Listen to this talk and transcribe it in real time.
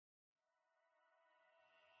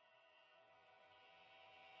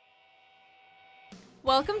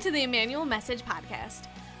Welcome to the Emmanuel Message Podcast.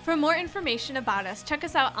 For more information about us, check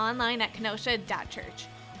us out online at kenosha.church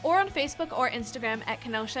or on Facebook or Instagram at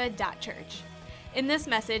kenosha.church. In this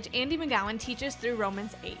message, Andy McGowan teaches through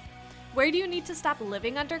Romans 8. Where do you need to stop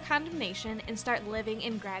living under condemnation and start living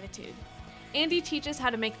in gratitude? Andy teaches how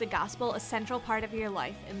to make the gospel a central part of your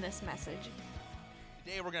life in this message.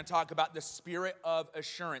 Today we're going to talk about the spirit of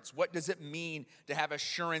assurance. What does it mean to have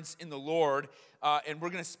assurance in the Lord? And we're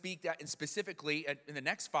going to speak that specifically in the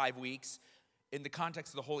next 5 weeks in the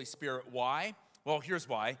context of the Holy Spirit. Why? Well, here's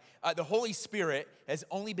why. The Holy Spirit has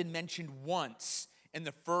only been mentioned once in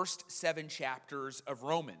the first 7 chapters of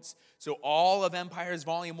Romans. So all of Empires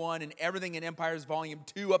Volume 1 and everything in Empires Volume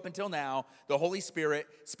 2 up until now, the Holy Spirit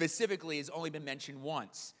specifically has only been mentioned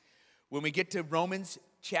once. When we get to Romans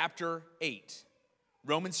chapter 8,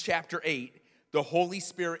 the Holy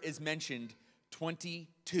Spirit is mentioned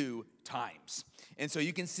 22 times. And so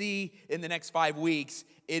you can see in the next 5 weeks,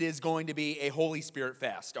 it is going to be a Holy Spirit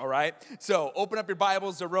fest, all right? So open up your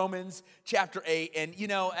Bibles to Romans chapter 8. And, you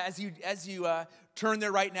know, as you turn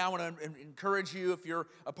there right now, I want to encourage you, if you're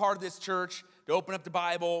a part of this church, to open up the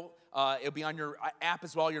Bible. It'll be on your app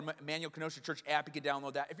as well, your Emmanuel Kenosha Church app. You can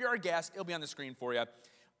download that. If you're a guest, it'll be on the screen for you.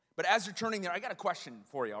 But as you're turning there, I got a question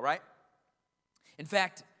for you, all right? In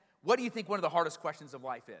fact, what do you think one of the hardest questions of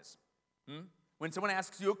life is? When someone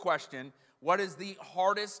asks you a question, what is the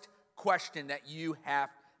hardest question that you have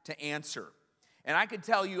to answer? And I can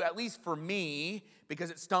tell you, at least for me,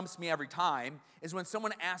 because it stumps me every time, is when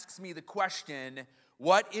someone asks me the question,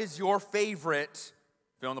 what is your favorite,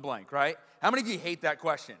 fill in the blank, right? How many of you hate that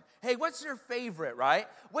question? Hey, what's your favorite, right?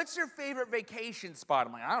 What's your favorite vacation spot?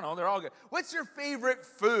 I'm like, I don't know, they're all good. What's your favorite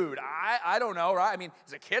food? I don't know, right? I mean,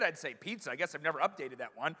 as a kid, I'd say pizza. I guess I've never updated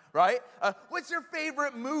that one, right? What's your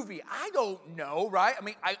favorite movie? I don't know, right? I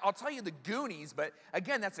mean, I'll tell you the Goonies, but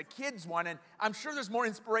again, that's a kid's one, and I'm sure there's more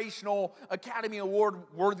inspirational Academy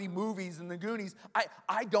Award-worthy movies than the Goonies.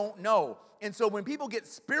 I don't know. And so when people get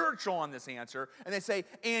spiritual on this answer, and they say,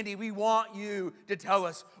 Andy, we want you to tell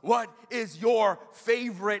us what is your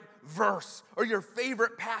favorite verse or your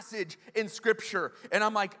favorite passage in Scripture. And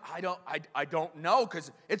I'm like, I don't know,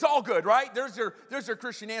 because it's all good, right? There's your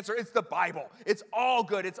Christian answer. It's the Bible. It's all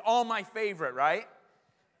good. It's all my favorite, right?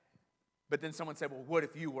 But then someone said, well, what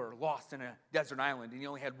if you were lost in a desert island and you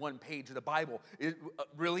only had one page of the Bible?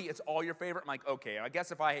 Really, it's all your favorite? I'm like, okay, I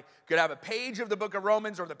guess if I could have a page of the book of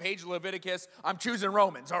Romans or the page of Leviticus, I'm choosing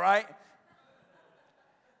Romans, all right?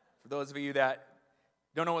 For those of you that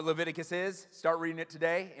don't know what Leviticus is, start reading it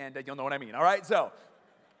today and you'll know what I mean, all right? So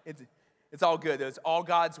it's all good. It's all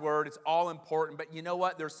God's word. It's all important. But you know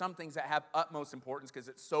what? There's some things that have utmost importance because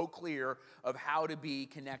it's so clear of how to be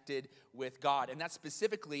connected with God. And that's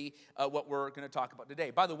specifically what we're going to talk about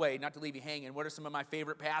today. By the way, not to leave you hanging, what are some of my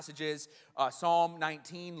favorite passages? Psalm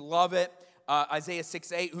 19, love it. Isaiah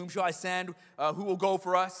 6:8, whom shall I send? Who will go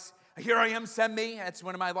for us? Here I am, send me. That's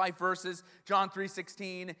one of my life verses. John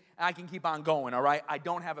 3:16. I can keep on going, all right? I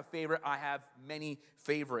don't have a favorite. I have many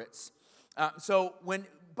favorites.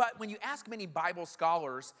 But when you ask many Bible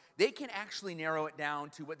scholars, they can actually narrow it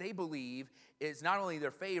down to what they believe is not only their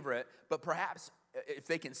favorite, but perhaps, if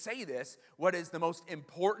they can say this, what is the most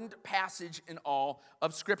important passage in all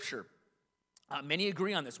of Scripture. Many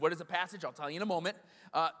agree on this. What is the passage? I'll tell you in a moment.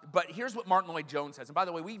 But here's what Martin Lloyd-Jones says. And by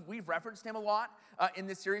the way, we've referenced him a lot in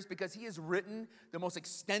this series because he has written the most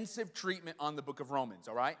extensive treatment on the book of Romans,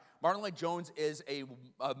 all right? Martin Lloyd-Jones is a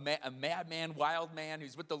madman, wild man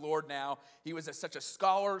who's with the Lord now. He was such a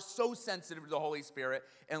scholar, so sensitive to the Holy Spirit,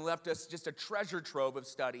 and left us just a treasure trove of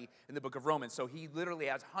study in the book of Romans. So he literally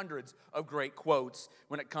has hundreds of great quotes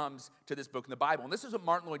when it comes to this book in the Bible. And this is what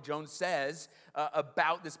Martin Lloyd-Jones says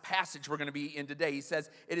about this passage we're going to be in today. He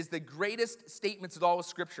says, it is the greatest statements of all of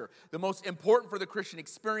Scripture, the most important for the Christian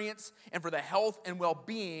experience and for the health and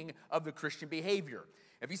well-being of the Christian behavior.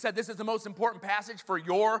 If he said this is the most important passage for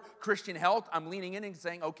your Christian health, I'm leaning in and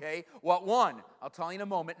saying, okay, what one? I'll tell you in a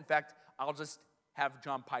moment. In fact, I'll just have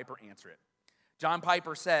John Piper answer it. John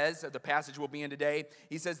Piper says, the passage we'll be in today,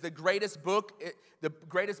 he says the greatest book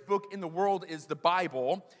in the world is the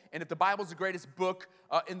Bible. And if the Bible is the greatest book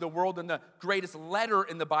in the world, then the greatest letter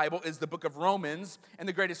in the Bible is the book of Romans. And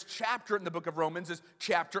the greatest chapter in the book of Romans is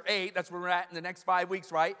chapter 8. That's where we're at in the next 5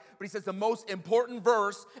 weeks, right? But he says the most important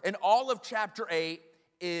verse in all of chapter 8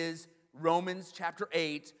 is Romans chapter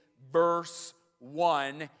 8, verse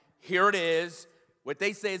 1. Here it is. What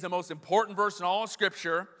they say is the most important verse in all of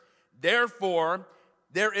Scripture. Therefore,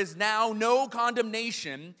 there is now no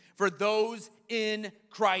condemnation for those in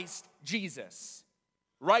Christ Jesus.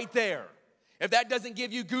 Right there. If that doesn't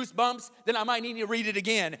give you goosebumps, then I might need to read it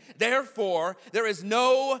again. Therefore, there is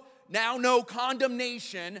no now no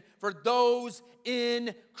condemnation for those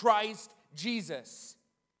in Christ Jesus.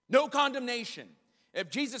 No condemnation. If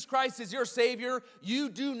Jesus Christ is your Savior, you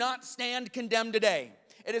do not stand condemned today.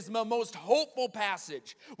 It is the most hopeful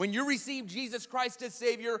passage. When you receive Jesus Christ as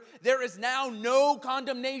Savior, there is now no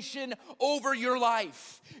condemnation over your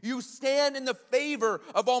life. You stand in the favor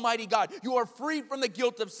of Almighty God. You are free from the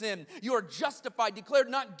guilt of sin. You are justified,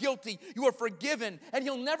 declared not guilty. You are forgiven, and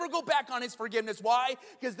He'll never go back on His forgiveness. Why?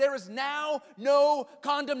 Because there is now no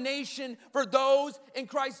condemnation for those in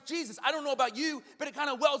Christ Jesus. I don't know about you, but it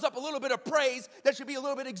kind of wells up a little bit of praise that should be a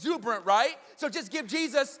little bit exuberant, right? So just give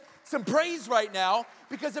Jesus some praise right now,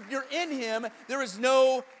 because if you're in Him, there is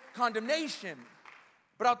no condemnation.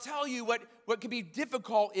 But I'll tell you what can be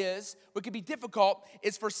difficult is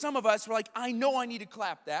for some of us, we're like, I know I need to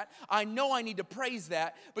clap that. I know I need to praise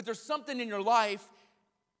that. But there's something in your life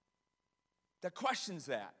that questions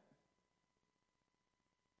that.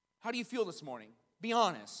 How do you feel this morning? Be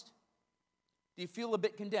honest. Do you feel a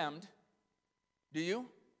bit condemned? Do you?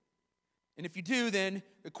 And if you do, then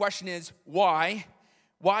the question is, why?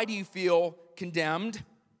 Why do you feel condemned?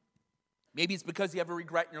 Maybe it's because you have a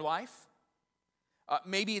regret in your life.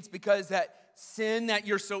 Maybe it's because that sin that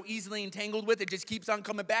you're so easily entangled with, it just keeps on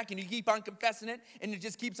coming back and you keep on confessing it and it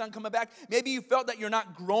just keeps on coming back. Maybe you felt that you're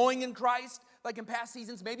not growing in Christ like in past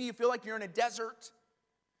seasons. Maybe you feel like you're in a desert.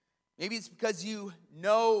 Maybe it's because you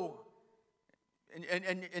know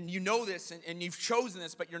and you know this and you've chosen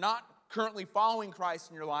this, but you're not currently following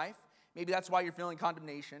Christ in your life. Maybe that's why you're feeling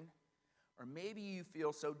condemnation. Or maybe you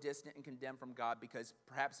feel so distant and condemned from God because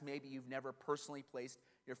perhaps maybe you've never personally placed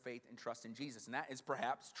your faith and trust in Jesus. And that is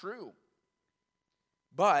perhaps true.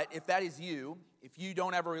 But if that is you, if you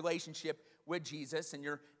don't have a relationship with Jesus and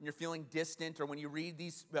you're feeling distant, or when you read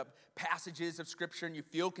these passages of Scripture and you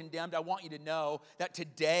feel condemned, I want you to know that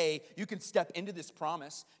today you can step into this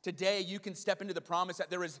promise. Today you can step into the promise that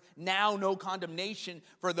there is now no condemnation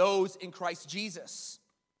for those in Christ Jesus.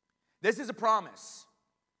 This is a promise.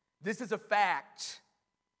 This is a fact,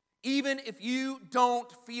 even if you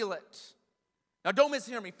don't feel it. Now, don't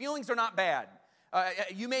mishear me. Feelings are not bad.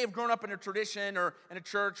 You may have grown up in a tradition or in a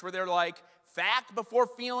church where they're like fact before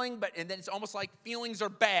feeling, and then it's almost like feelings are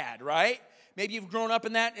bad, right? Maybe you've grown up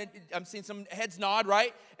in that, and I'm seeing some heads nod,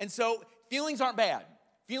 right? And so feelings aren't bad.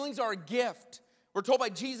 Feelings are a gift. We're told by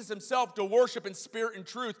Jesus Himself to worship in spirit and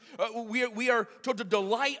truth. We are told to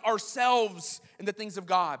delight ourselves in the things of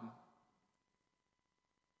God.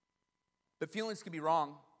 But feelings can be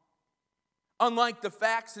wrong. Unlike the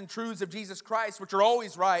facts and truths of Jesus Christ, which are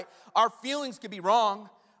always right, our feelings can be wrong.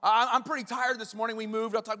 I'm pretty tired this morning. We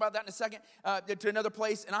moved, I'll talk about that in a second, to another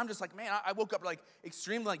place. And I'm just like, man, I woke up like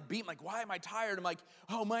extremely beat. I'm like, why am I tired? I'm like,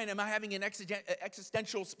 oh man, am I having an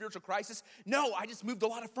existential spiritual crisis? No, I just moved a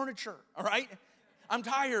lot of furniture, all right? I'm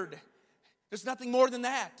tired. There's nothing more than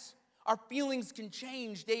that. Our feelings can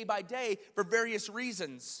change day by day for various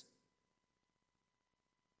reasons.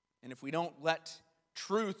 And if we don't let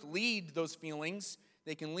truth lead those feelings,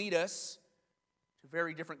 they can lead us to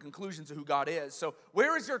very different conclusions of who God is. So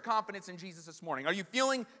where is your confidence in Jesus this morning? Are you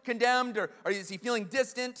feeling condemned, or is He feeling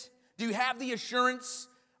distant? Do you have the assurance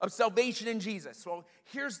of salvation in Jesus? Well,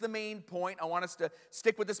 here's the main point. I want us to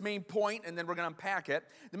stick with this main point, and then we're going to unpack it.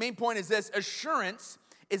 The main point is this: assurance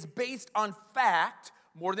is based on fact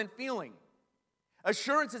more than feeling.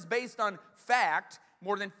 Assurance is based on fact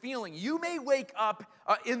more than feeling. You may wake up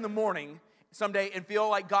in the morning someday and feel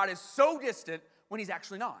like God is so distant when He's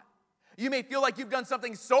actually not. You may feel like you've done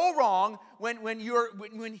something so wrong when you're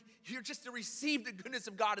just to receive the goodness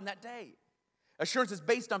of God in that day. Assurance is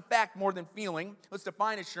based on fact more than feeling. Let's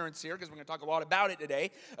define assurance here, because we're going to talk a lot about it today.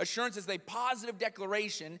 Assurance is a positive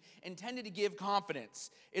declaration intended to give confidence.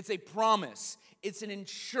 It's a promise. It's an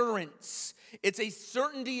insurance. It's a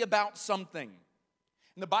certainty about something.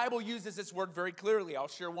 And the Bible uses this word very clearly. I'll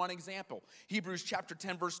share one example. Hebrews chapter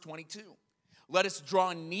 10, verse 22. Let us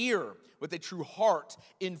draw near with a true heart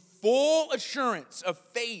in full assurance of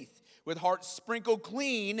faith, with hearts sprinkled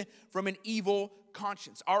clean from an evil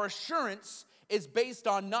conscience. Our assurance is based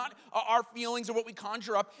on not our feelings or what we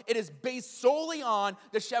conjure up. It is based solely on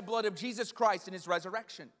the shed blood of Jesus Christ and His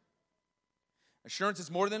resurrection. Assurance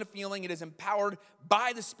is more than a feeling. It is empowered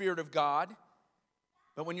by the Spirit of God.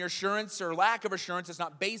 But when your assurance or lack of assurance is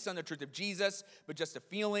not based on the truth of Jesus, but just a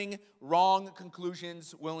feeling, wrong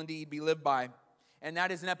conclusions will indeed be lived by. And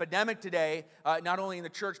that is an epidemic today, not only in the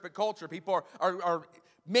church, but culture. People are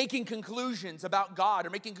making conclusions about God, or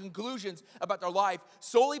making conclusions about their life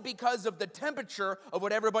solely because of the temperature of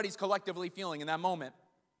what everybody's collectively feeling in that moment.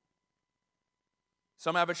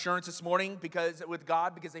 Some have assurance this morning with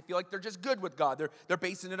God because they feel like they're just good with God. They're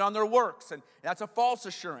basing it on their works, and that's a false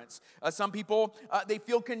assurance. Some people, they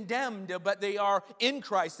feel condemned, but they are in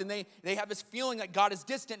Christ, and they have this feeling that God is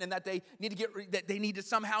distant and that they need to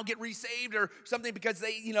somehow get resaved or something because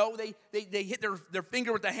they hit their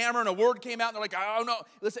finger with the hammer and a word came out and they're like, oh no.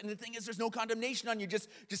 Listen, the thing is, there's no condemnation on you. Just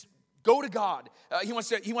go to God. He wants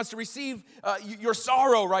to receive your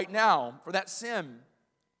sorrow right now for that sin.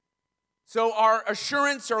 So our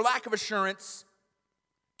assurance or lack of assurance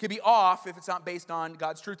can be off if it's not based on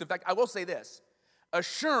God's truth. In fact, I will say this.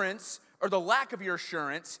 Assurance or the lack of your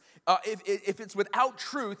assurance, if it's without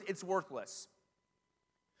truth, it's worthless.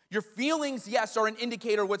 Your feelings, yes, are an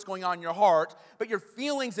indicator of what's going on in your heart, but your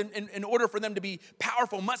feelings, in order for them to be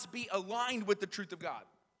powerful, must be aligned with the truth of God.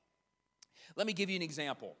 Let me give you an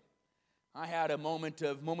example. I had a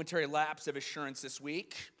momentary lapse of assurance this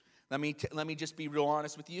week. Let me just be real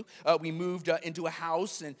honest with you. We moved into a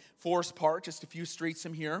house in Forest Park, just a few streets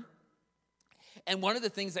from here. And one of the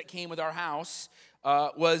things that came with our house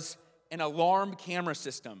was an alarm camera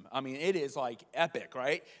system. I mean, it is like epic,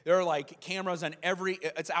 right? There are like cameras on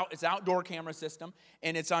it's outdoor camera system,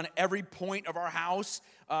 and it's on every point of our house.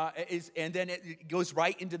 And then it goes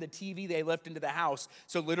right into the TV they left into the house.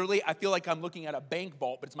 So literally, I feel like I'm looking at a bank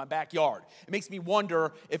vault, but it's my backyard. It makes me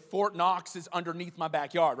wonder if Fort Knox is underneath my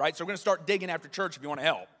backyard, right? So we're going to start digging after church if you want to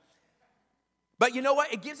help. But you know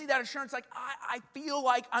what? It gives you that assurance, like I feel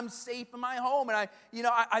like I'm safe in my home, and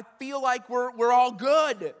I feel like we're all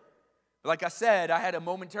good. But like I said, I had a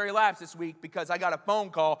momentary lapse this week because I got a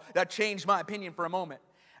phone call that changed my opinion for a moment.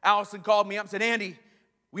 Allison called me up and said, Andy,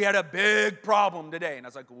 we had a big problem today. And I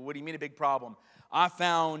was like, well, what do you mean a big problem? I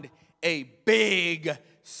found a big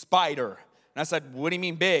spider. And I said, what do you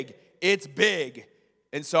mean big? It's big.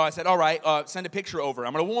 And so I said, all right, send a picture over.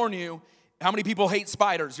 I'm going to warn you, how many people hate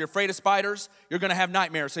spiders? You're afraid of spiders? You're going to have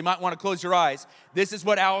nightmares, so you might want to close your eyes. This is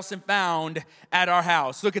what Allison found at our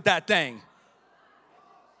house. Look at that thing.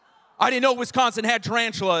 I didn't know Wisconsin had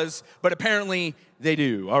tarantulas, but apparently they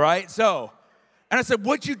do, all right? So, and I said,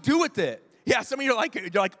 what'd you do with it? Yeah, some of you are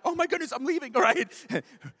like, oh my goodness, I'm leaving, all right?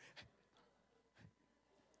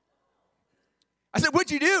 I said, what'd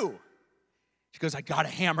you do? She goes, I got a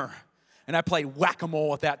hammer, and I played whack-a-mole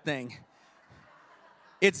with that thing.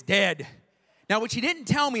 It's dead. Now, what she didn't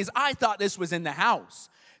tell me is I thought this was in the house.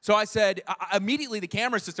 So I said, immediately the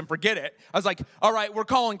camera system, forget it. I was like, all right, we're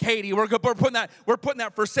calling Katie. We're putting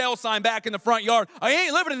that for sale sign back in the front yard. I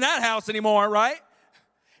ain't living in that house anymore, right?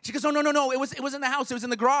 She goes, oh, no. It was in the house. It was in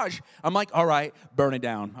the garage. I'm like, all right, burn it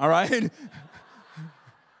down, all right?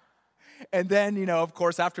 And then, of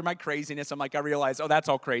course, after my craziness, I realized, oh, that's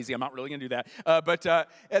all crazy. I'm not really going to do that. But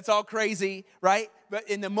it's all crazy, right? But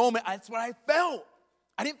in the moment, that's what I felt.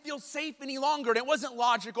 I didn't feel safe any longer, and it wasn't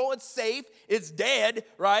logical. It's safe. It's dead,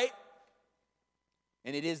 right?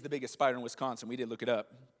 And it is the biggest spider in Wisconsin. We did look it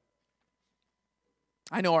up.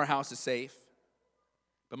 I know our house is safe,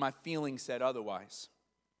 but my feelings said otherwise.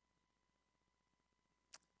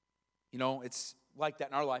 It's like that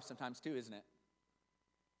in our life sometimes too, isn't it?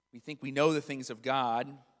 We think we know the things of God.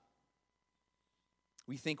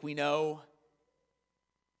 We think we know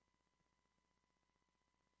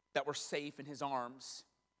that we're safe in His arms.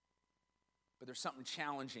 But there's something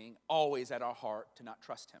challenging always at our heart to not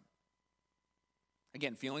trust Him.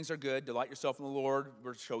 Again, feelings are good. Delight yourself in the Lord.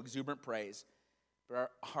 We're to show exuberant praise.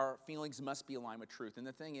 But our feelings must be aligned with truth. And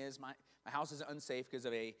the thing is, my house is unsafe because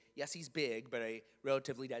of yes, he's big, but a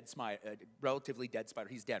relatively dead spider.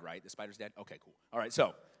 He's dead, right? The spider's dead? Okay, cool. All right,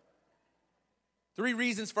 so 3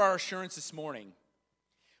 reasons for our assurance this morning.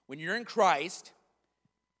 When you're in Christ,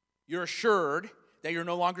 you're assured that you're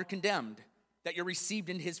no longer condemned, that you're received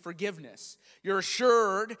in His forgiveness. You're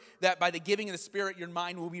assured that by the giving of the Spirit, your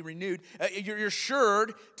mind will be renewed. You're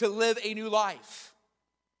assured to live a new life.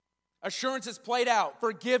 Assurance is played out.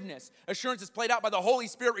 Forgiveness. Assurance is played out by the Holy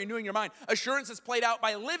Spirit renewing your mind. Assurance is played out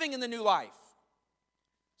by living in the new life.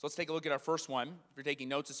 So let's take a look at our first one. If you're taking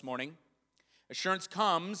notes this morning, assurance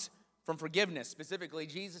comes from forgiveness, specifically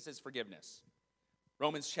Jesus' forgiveness.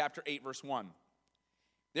 Romans chapter 8, verse 1.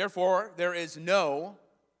 Therefore, there is no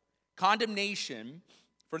condemnation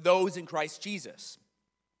for those in Christ Jesus,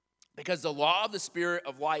 because the law of the Spirit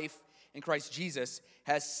of life in Christ Jesus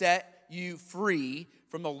has set you free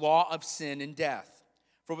from the law of sin and death.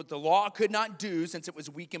 For what the law could not do, since it was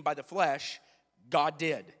weakened by the flesh, God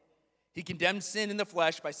did. He condemned sin in the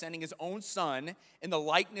flesh by sending His own Son in the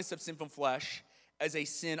likeness of sinful flesh as a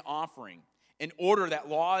sin offering, in order that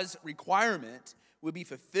law's requirement would be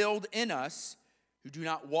fulfilled in us who do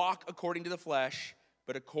not walk according to the flesh,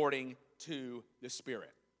 but according to the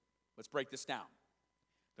Spirit. Let's break this down.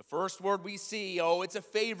 The first word we see, it's a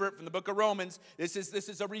favorite from the book of Romans. This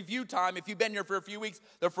is a review time. If you've been here for a few weeks,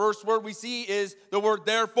 the first word we see is the word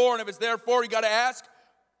therefore. And if it's therefore, you got to ask,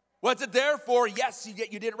 what's it there for? Yes, you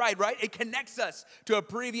did it right? It connects us to a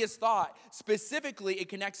previous thought. Specifically, it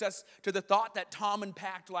connects us to the thought that Tom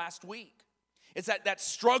unpacked last week. It's that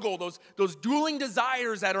struggle, those dueling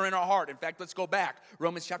desires that are in our heart. In fact, let's go back.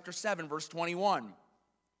 Romans chapter 7, verse 21.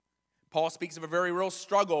 Paul speaks of a very real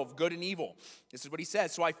struggle of good and evil. This is what he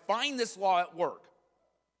says. So I find this law at work.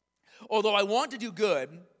 Although I want to do good,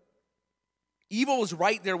 evil is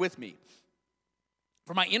right there with me.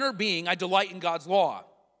 For my inner being, I delight in God's law.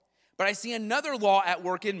 But I see another law at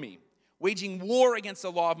work in me, waging war against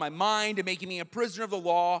the law of my mind and making me a prisoner of the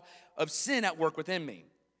law of sin at work within me.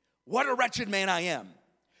 What a wretched man I am.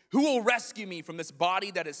 Who will rescue me from this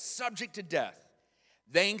body that is subject to death?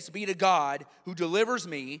 Thanks be to God who delivers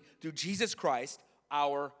me through Jesus Christ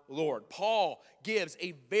our Lord. Paul gives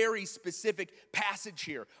a very specific passage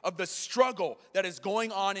here of the struggle that is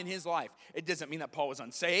going on in his life. It doesn't mean that Paul was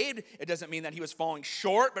unsaved. It doesn't mean that he was falling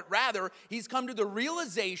short, but rather he's come to the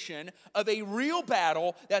realization of a real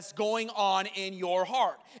battle that's going on in your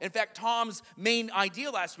heart. In fact, Tom's main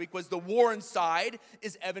idea last week was the war inside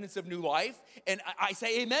is evidence of new life, and I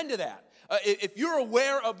say amen to that. If you're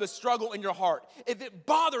aware of the struggle in your heart, if it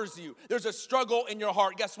bothers you, there's a struggle in your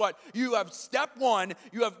heart, guess what? You have step one,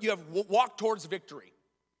 you have walked towards victory.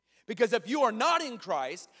 Because if you are not in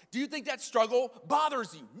Christ, do you think that struggle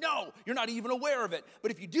bothers you? No, you're not even aware of it.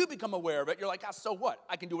 But if you do become aware of it, you're like, so what?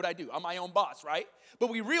 I can do what I do. I'm my own boss, right?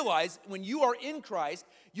 But we realize when you are in Christ,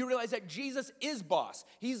 you realize that Jesus is boss.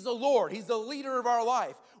 He's the Lord. He's the leader of our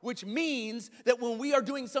life, which means that when we are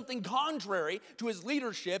doing something contrary to his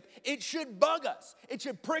leadership, it should bug us. It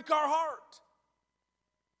should prick our heart.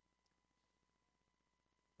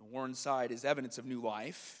 The war inside is evidence of new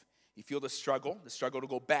life. You feel the struggle to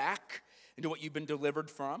go back into what you've been delivered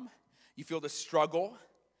from. You feel the struggle.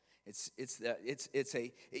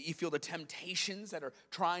 You feel the temptations that are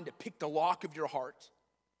trying to pick the lock of your heart.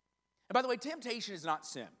 And by the way, temptation is not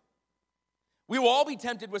sin. We will all be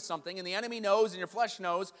tempted with something, and the enemy knows and your flesh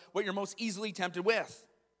knows what you're most easily tempted with.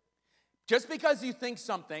 Just because you think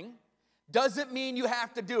something doesn't mean you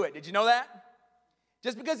have to do it. Did you know that?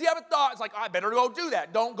 Just because you have a thought, it's like, I better go do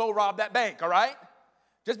that. Don't go rob that bank, all right?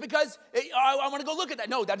 Just because I want to go look at that.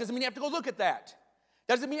 No, that doesn't mean you have to go look at that.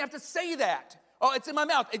 That doesn't mean you have to say that. Oh, it's in my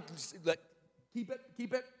mouth. Keep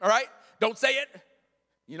it, all right? Don't say it.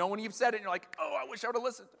 You know when you've said it and you're like, I wish I would have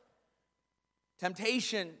listened.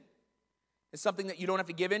 Temptation is something that you don't have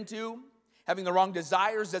to give into. Having the wrong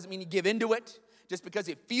desires doesn't mean you give into it. Just because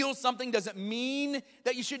it feels something doesn't mean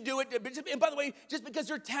that you should do it. And by the way, just because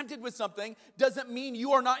you're tempted with something doesn't mean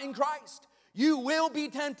you are not in Christ. You will be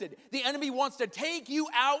tempted. The enemy wants to take you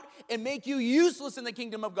out and make you useless in the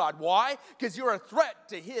kingdom of God. Why? Because you're a threat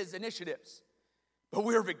to his initiatives. But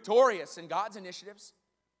we're victorious in God's initiatives.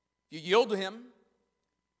 You yield to him.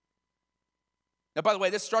 Now, by the way,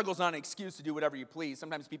 this struggle is not an excuse to do whatever you please.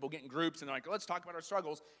 Sometimes people get in groups and they're like, let's talk about our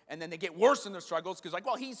struggles. And then they get worse in their struggles because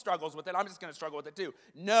he struggles with it. I'm just going to struggle with it too.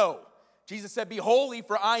 No. Jesus said, be holy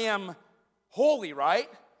for I am holy, right?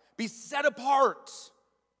 Be set apart.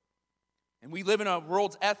 And we live in a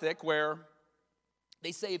world's ethic where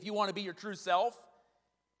they say if you want to be your true self,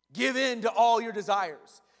 give in to all your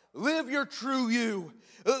desires. Live your true you.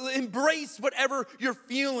 Embrace whatever you're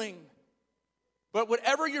feeling. But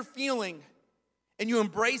whatever you're feeling and you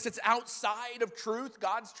embrace it's outside of truth,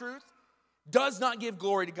 God's truth, does not give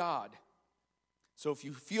glory to God. So if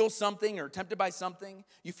you feel something or tempted by something,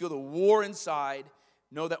 you feel the war inside,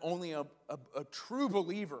 know that only a true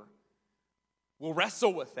believer will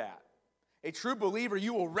wrestle with that. A true believer,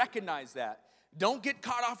 you will recognize that. Don't get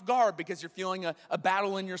caught off guard because you're feeling a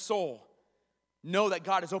battle in your soul. Know that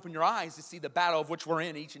God has opened your eyes to see the battle of which we're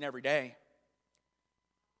in each and every day.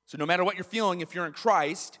 So no matter what you're feeling, if you're in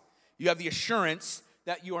Christ, you have the assurance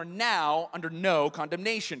that you are now under no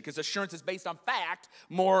condemnation, because assurance is based on fact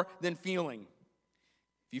more than feeling.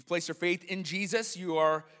 If you've placed your faith in Jesus, you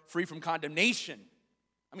are free from condemnation.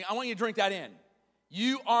 I want you to drink that in.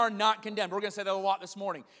 You are not condemned. We're going to say that a lot this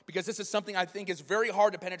morning because this is something I think is very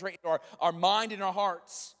hard to penetrate into our mind and our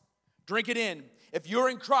hearts. Drink it in. If you're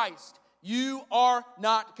in Christ, you are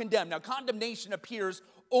not condemned. Now, condemnation appears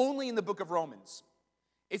only in the book of Romans.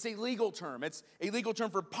 It's a legal term. It's a legal term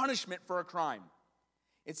for punishment for a crime.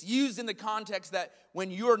 It's used in the context that when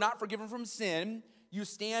you are not forgiven from sin, you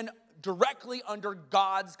stand directly under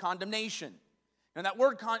God's condemnation. And that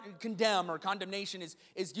word condemn or condemnation is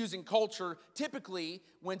used in culture typically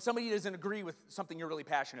when somebody doesn't agree with something you're really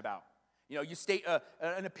passionate about. You state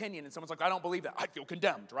an opinion and someone's like, I don't believe that. I feel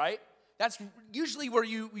condemned, right? That's usually where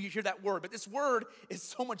you hear that word, but this word is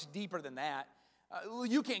so much deeper than that.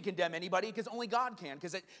 You can't condemn anybody because only God can,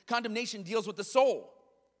 because condemnation deals with the soul.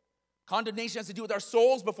 Condemnation has to do with our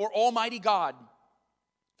souls before Almighty God.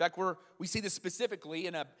 In fact, we see this specifically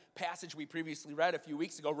in a passage we previously read a few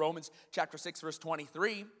weeks ago, Romans chapter 6, verse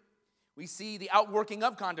 23. We see the outworking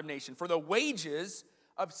of condemnation. For the wages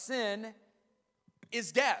of sin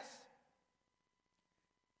is death.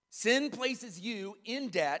 Sin places you in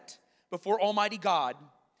debt before Almighty God.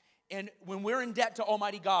 And when we're in debt to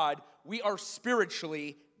Almighty God, we are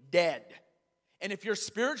spiritually dead. And if you're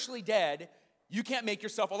spiritually dead, you can't make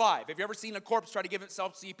yourself alive. Have you ever seen a corpse try to give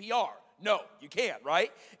itself CPR? No, you can't,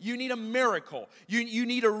 right? You need a miracle. You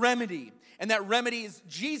need a remedy. And that remedy is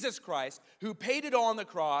Jesus Christ, who paid it all on the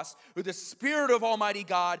cross, who the Spirit of Almighty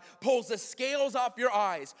God pulls the scales off your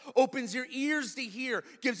eyes, opens your ears to hear,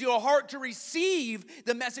 gives you a heart to receive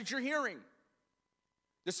the message you're hearing.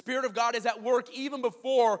 The Spirit of God is at work even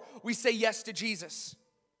before we say yes to Jesus.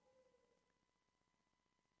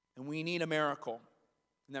 And we need a miracle.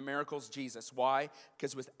 And that miracle is Jesus. Why?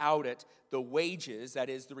 Because without it, the wages, that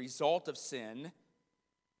is the result of sin,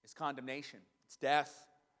 is condemnation. It's death,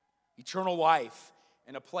 eternal life,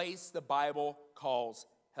 and a place the Bible calls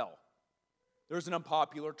hell. There's an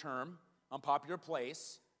unpopular term, unpopular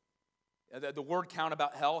place. The word count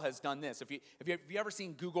about hell has done this. If you ever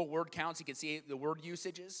seen Google word counts, you can see the word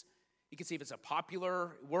usages. You can see if it's a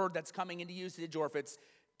popular word that's coming into usage or if it's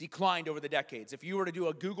declined over the decades. If you were to do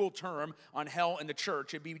a Google term on hell in the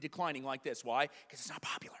church, it'd be declining like this. Why? Because it's not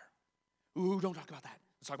popular. Ooh, don't talk about that.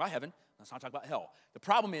 Let's talk about heaven. Let's not talk about hell. The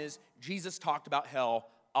problem is Jesus talked about hell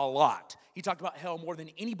a lot. He talked about hell more than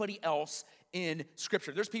anybody else in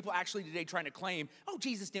Scripture. There's people actually today trying to claim, oh,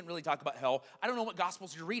 Jesus didn't really talk about hell. I don't know what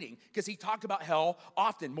Gospels you're reading, because he talked about hell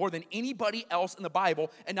often, more than anybody else in the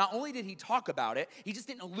Bible. And not only did he talk about it, he just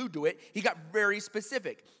didn't allude to it. He got very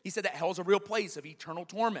specific. He said that hell's a real place of eternal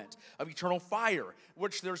torment, of eternal fire,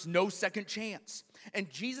 which there's no second chance. And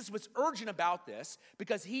Jesus was urgent about this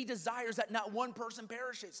because he desires that not one person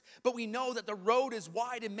perishes. But we know that the road is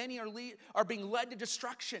wide and many are being led to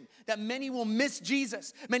destruction, that many will miss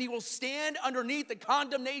Jesus. Many will stand underneath the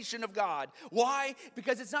condemnation of God. Why?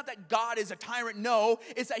 Because it's not that God is a tyrant. No,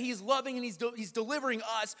 it's that he's loving and he's delivering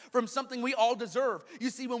us from something we all deserve.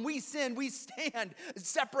 You see, when we sin, we stand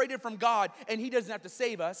separated from God, and he doesn't have to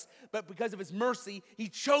save us, but because of his mercy, he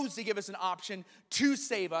chose to give us an option to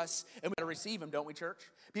save us, and we got to receive him, don't we, church?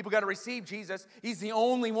 People got to receive Jesus. He's the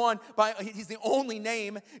only one, he's the only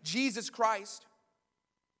name, Jesus Christ.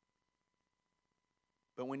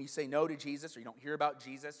 But when you say no to Jesus, or you don't hear about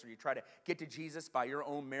Jesus, or you try to get to Jesus by your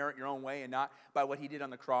own merit, your own way, and not by what he did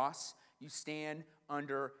on the cross, you stand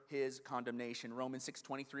under his condemnation. Romans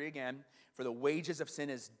 6:23 again, for the wages of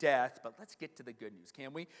sin is death. But let's get to the good news,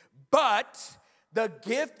 can we? But the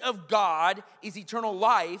gift of God is eternal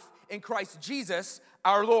life in Christ Jesus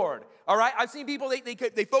our Lord. All right? I've seen people,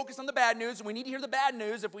 they focus on the bad news, and we need to hear the bad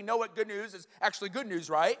news if we know what good news is actually good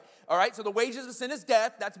news, right? All right? So the wages of sin is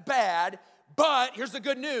death. That's bad. But here's the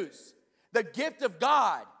good news. The gift of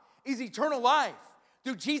God is eternal life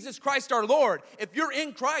through Jesus Christ our Lord. If you're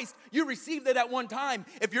in Christ, you received it at one time.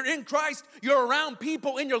 If you're in Christ, you're around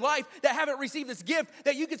people in your life that haven't received this gift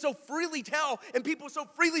that you can so freely tell and people so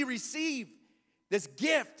freely receive. This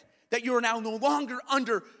gift that you are now no longer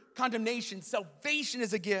under condemnation. Salvation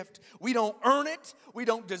is a gift. We don't earn it. We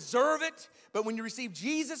don't deserve it. But when you receive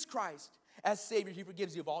Jesus Christ as Savior, he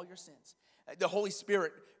forgives you of all your sins. The Holy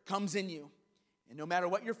Spirit comes in you. And no matter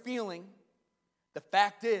what you're feeling, the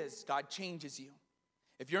fact is, God changes you.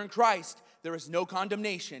 If you're in Christ, there is no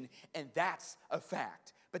condemnation, and that's a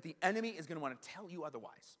fact. But the enemy is going to want to tell you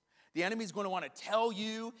otherwise. The enemy is going to want to tell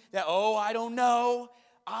you that, oh, I don't know.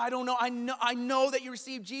 I know that you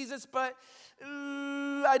received Jesus, but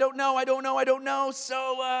I don't know.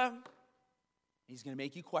 So he's going to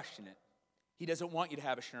make you question it. He doesn't want you to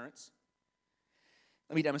have assurance.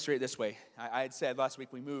 Let me demonstrate it this way. I had said last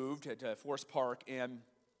week we moved to Forest Park, and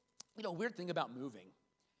weird thing about moving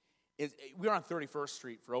is we were on 31st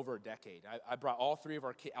Street for over a decade. I brought all three of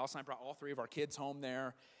our kids. Alice and I brought all three of our kids home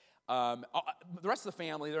there. The rest of the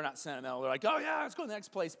family, they're not sentimental. They're like, oh yeah, let's go to the next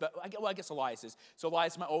place. But I guess Elias is. So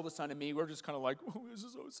Elias, my oldest son, and me, we're just kind of like, oh, this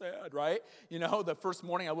is so sad, right? The first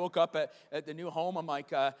morning I woke up at the new home, I'm like,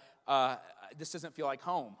 this doesn't feel like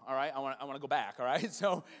home. All right, I want to go back. All right,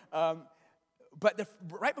 so. But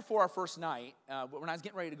right before our first night, when I was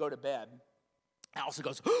getting ready to go to bed, Allison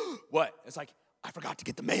goes, what? It's like, I forgot to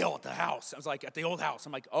get the mail at the house. I was like, at the old house.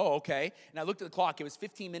 I'm like, oh, okay. And I looked at the clock. It was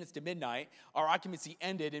 15 minutes to midnight. Our occupancy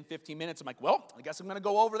ended in 15 minutes. I'm like, well, I guess I'm going to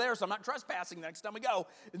go over there so I'm not trespassing the next time we go.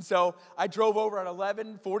 And so I drove over at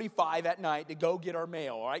 11:45 at night to go get our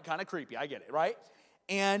mail, all right? Kind of creepy. I get it, right?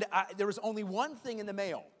 And there was only one thing in the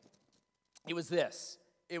mail. It was this.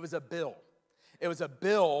 It was a bill. It was a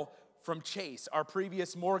bill from Chase, our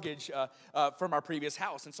previous mortgage from our previous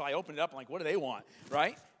house. And so I opened it up. I'm like, what do they want,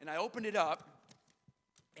 right? And I opened it up.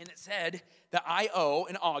 And it said that I owe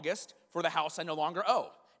in August for the house I no longer owe.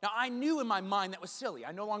 Now, I knew in my mind that was silly.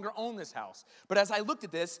 I no longer own this house. But as I looked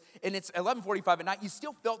at this, and it's 11:45 at night, you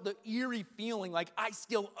still felt the eerie feeling like I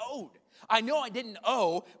still owed. I know I didn't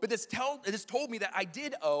owe, but this told me that I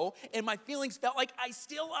did owe, and my feelings felt like I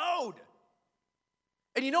still owed.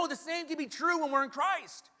 And you know, the same can be true when we're in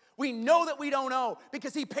Christ. We know that we don't owe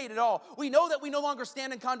because he paid it all. We know that we no longer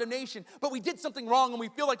stand in condemnation, but we did something wrong and we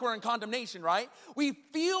feel like we're in condemnation, right? We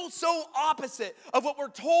feel so opposite of what we're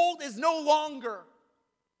told is no longer.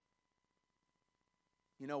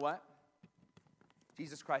 You know what?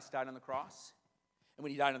 Jesus Christ died on the cross. And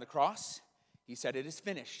when he died on the cross, he said, it is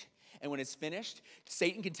finished. And when it's finished,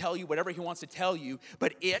 Satan can tell you whatever he wants to tell you,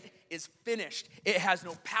 but it is finished. It has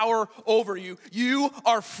no power over you. You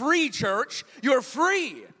are free, church. You're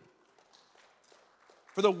free.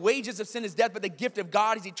 For the wages of sin is death, but the gift of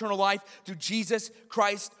God is eternal life through Jesus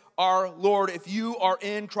Christ our Lord. If you are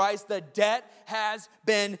in Christ, the debt has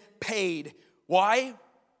been paid. Why?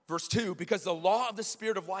 Verse 2, because the law of the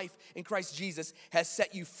Spirit of life in Christ Jesus has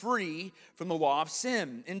set you free from the law of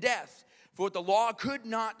sin and death. For what the law could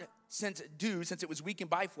not since it was weakened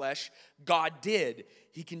by flesh, God did.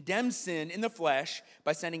 He condemned sin in the flesh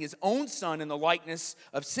by sending his own Son in the likeness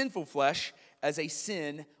of sinful flesh as a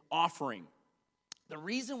sin offering. The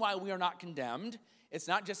reason why we are not condemned, it's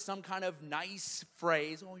not just some kind of nice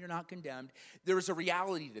phrase, oh, you're not condemned. There is a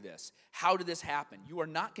reality to this. How did this happen? You are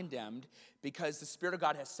not condemned because the Spirit of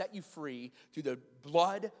God has set you free through the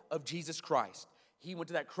blood of Jesus Christ. He went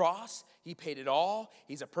to that cross. He paid it all.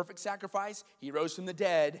 He's a perfect sacrifice. He rose from the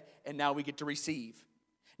dead, and now we get to receive.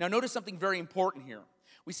 Now, notice something very important here.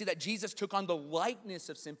 We see that Jesus took on the likeness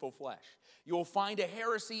of sinful flesh. You will find a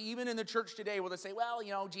heresy even in the church today where they say, well,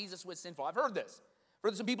 you know, Jesus was sinful. I've heard this.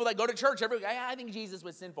 I've heard some people that go to church every week, I think Jesus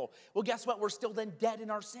was sinful. Well, guess what? We're still then dead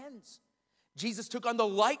in our sins. Jesus took on the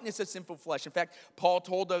likeness of sinful flesh. In fact, Paul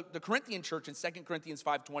told the Corinthian church in 2 Corinthians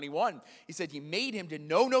 5:21, he said, he made him to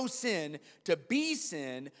know no sin, to be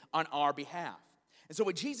sin on our behalf. And so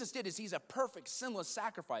what Jesus did is he's a perfect, sinless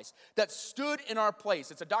sacrifice that stood in our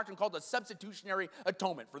place. It's a doctrine called the substitutionary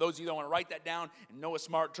atonement. For those of you that want to write that down and know a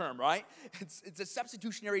smart term, right? It's a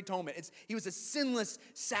substitutionary atonement. He was a sinless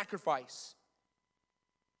sacrifice.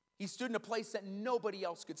 He stood in a place that nobody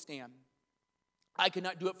else could stand. I could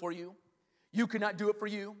not do it for you. You could not do it for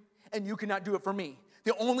you, and you cannot do it for me.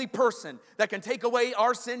 The only person that can take away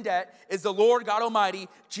our sin debt is the Lord God Almighty,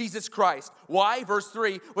 Jesus Christ. Why? Verse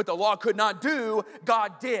 3, what the law could not do,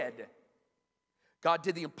 God did. God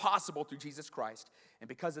did the impossible through Jesus Christ. And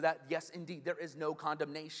because of that, yes, indeed, there is no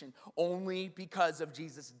condemnation, only because of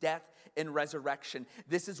Jesus' death and resurrection.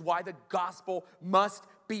 This is why the gospel must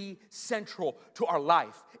be central to our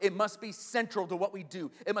life. It must be central to what we do.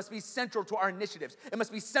 It must be central to our initiatives. It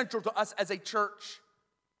must be central to us as a church.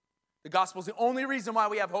 The gospel is the only reason why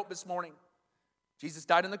we have hope this morning. Jesus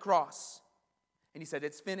died on the cross, and he said,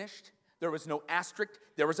 it's finished. There was no asterisk.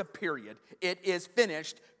 There was a period. It is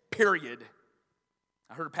finished, period.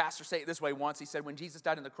 I heard a pastor say it this way once. He said, when Jesus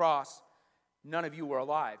died on the cross, none of you were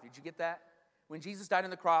alive. Did you get that? When Jesus died on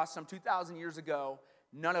the cross some 2,000 years ago,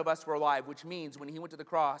 none of us were alive, which means when he went to the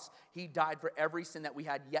cross, he died for every sin that we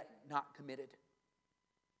had yet not committed.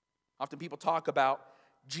 Often people talk about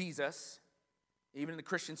Jesus. Even in the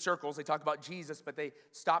Christian circles, they talk about Jesus, but they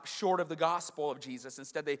stop short of the gospel of Jesus.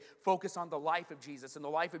 Instead, they focus on the life of Jesus. And the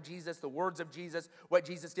life of Jesus, the words of Jesus, what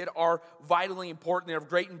Jesus did are vitally important. They're of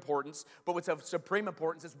great importance. But what's of supreme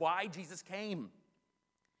importance is why Jesus came.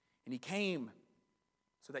 And he came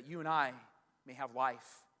so that you and I may have life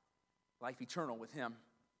eternal with him.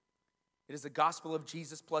 It is the gospel of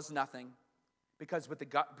Jesus plus nothing, because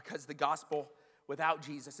the gospel without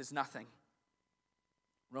Jesus is nothing.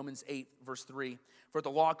 Romans 8, verse 3, for the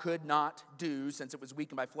law could not do, since it was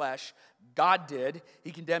weakened by flesh, God did.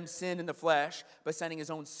 He condemned sin in the flesh by sending his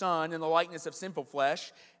own Son in the likeness of sinful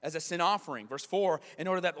flesh as a sin offering. Verse 4, in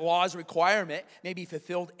order that the law's requirement may be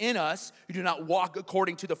fulfilled in us who do not walk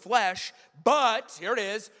according to the flesh, but, here it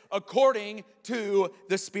is, according to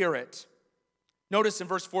the Spirit. Notice in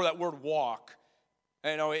verse 4 that word walk.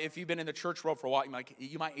 You know, if you've been in the church world for a while,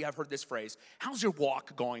 you might have heard this phrase, how's your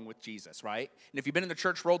walk going with Jesus, right? And if you've been in the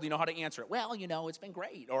church world, you know how to answer it. Well, you know, it's been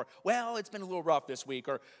great. Or, well, it's been a little rough this week.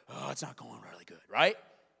 Or, oh, it's not going really good, right?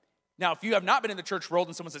 Now, if you have not been in the church world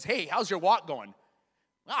and someone says, hey, how's your walk going?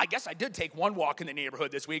 Well, I guess I did take one walk in the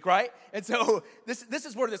neighborhood this week, right? And so this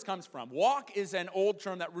is where this comes from. Walk is an old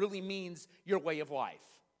term that really means your way of life.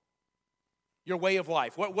 Your way of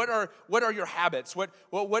life. What are your habits? What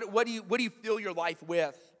do you fill your life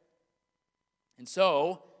with? And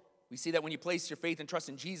so we see that when you place your faith and trust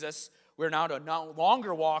in Jesus, we're now to no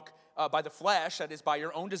longer walk by the flesh, that is by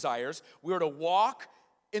your own desires. We are to walk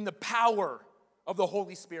in the power of the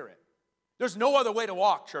Holy Spirit. There's no other way to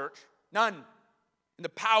walk, church. None. In the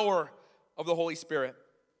power of the Holy Spirit.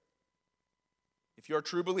 If you're a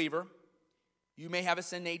true believer, you may have a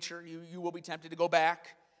sin nature. You will be tempted to go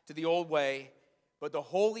back to the old way, but the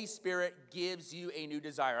Holy Spirit gives you a new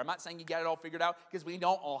desire. I'm not saying you got it all figured out, because we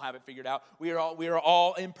don't all have it figured out. We are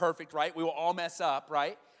all imperfect, right? We will all mess up,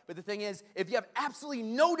 right? But the thing is, if you have absolutely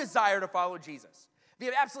no desire to follow Jesus, if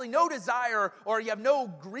you have absolutely no desire or you have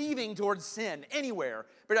no grieving towards sin anywhere,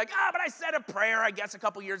 but you're like, but I said a prayer, I guess, a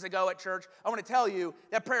couple years ago at church. I want to tell you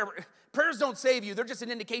that prayers don't save you. They're just an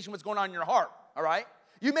indication of what's going on in your heart, all right?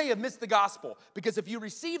 You may have missed the gospel, because if you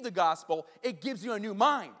receive the gospel, it gives you a new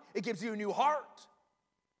mind. It gives you a new heart.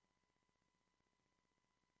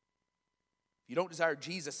 If you don't desire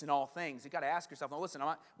Jesus in all things, you got to ask yourself, now listen,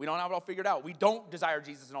 we don't have it all figured out. We don't desire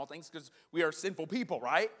Jesus in all things because we are sinful people,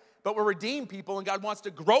 right? But we're redeemed people, and God wants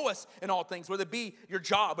to grow us in all things, whether it be your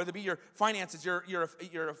job, whether it be your finances,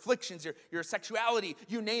 your afflictions, your sexuality,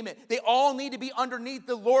 you name it. They all need to be underneath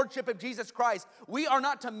the lordship of Jesus Christ. We are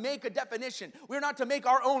not to make a definition. We are not to make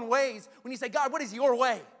our own ways. When you say, God, what is your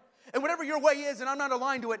way? And whatever your way is, and I'm not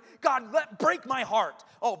aligned to it, God, break my heart.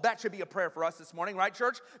 Oh, that should be a prayer for us this morning, right,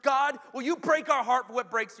 church? God, will you break our heart for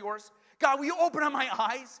what breaks yours? God, will you open up my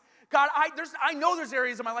eyes? God, I know there's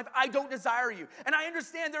areas of my life I don't desire you. And I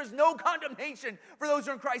understand there's no condemnation for those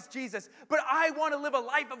who are in Christ Jesus. But I want to live a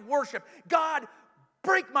life of worship. God,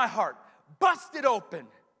 break my heart. Bust it open.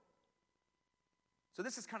 So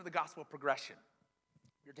this is kind of the gospel progression.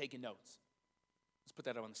 You're taking notes. Let's put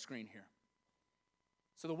that up on the screen here.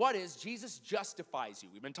 So the what is, Jesus justifies you.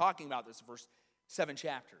 We've been talking about this the first 7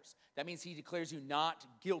 chapters. That means he declares you not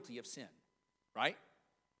guilty of sin, right?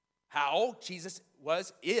 How? Jesus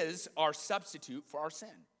is our substitute for our sin.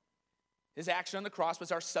 His action on the cross was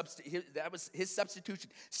that was his substitution,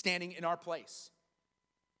 standing in our place.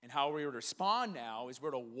 And how we are to respond now is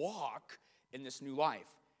we're to walk in this new life.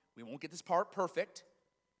 We won't get this part perfect,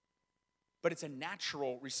 but it's a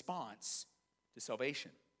natural response to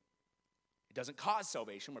salvation. It doesn't cause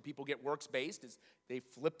salvation, where people get works-based, is they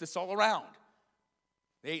flip this all around.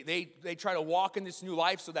 They try to walk in this new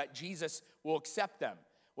life so that Jesus will accept them.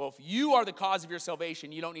 Well, if you are the cause of your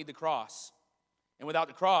salvation, you don't need the cross. And without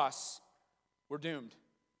the cross, we're doomed.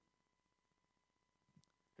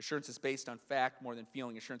 Assurance is based on fact more than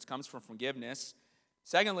feeling. Assurance comes from forgiveness.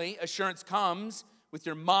 Secondly, assurance comes with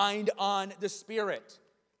your mind on the Spirit.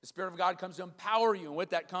 The Spirit of God comes to empower you, and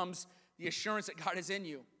with that comes the assurance that God is in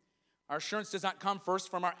you. Our assurance does not come first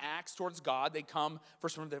from our acts towards God. They come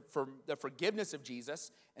first from the forgiveness of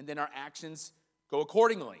Jesus, and then our actions go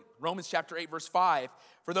accordingly. Romans chapter 8, verse 5.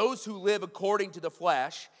 For those who live according to the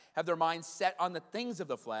flesh have their minds set on the things of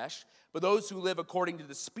the flesh, but those who live according to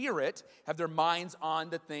the Spirit have their minds on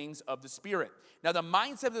the things of the Spirit. Now the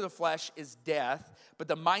mindset of the flesh is death, but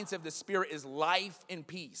the mindset of the Spirit is life and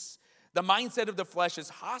peace. The mindset of the flesh is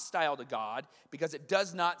hostile to God because it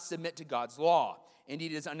does not submit to God's law.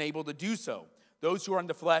 Indeed, it is unable to do so. Those who are in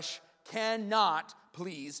the flesh cannot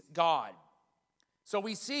please God. So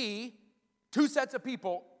we see 2 sets of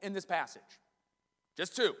people in this passage.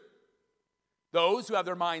 Just 2. Those who have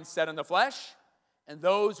their minds set on the flesh and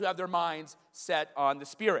those who have their minds set on the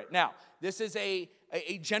Spirit. Now, this is a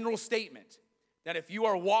general statement that if you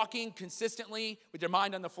are walking consistently with your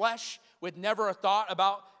mind on the flesh, with never a thought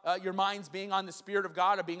about your minds being on the Spirit of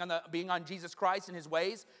God or being on Jesus Christ and his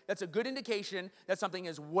ways, that's a good indication that something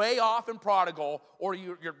is way off and prodigal, or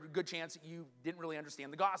you're a good chance that you didn't really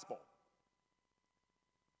understand the gospel.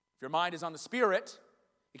 If your mind is on the Spirit,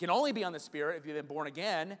 it can only be on the Spirit if you've been born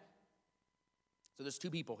again. So there's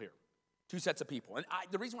 2 people here, 2 sets of people. And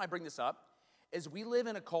the reason why I bring this up is we live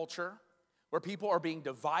in a culture where people are being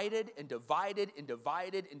divided and divided and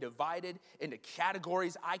divided and divided into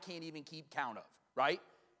categories I can't even keep count of, right?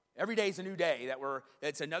 Every day is a new day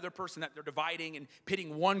it's another person that they're dividing and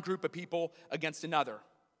pitting one group of people against another.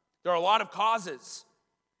 There are a lot of causes,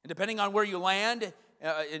 and depending on where you land,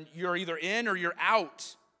 and you're either in or you're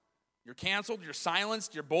out. You're canceled, you're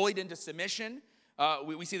silenced, you're bullied into submission.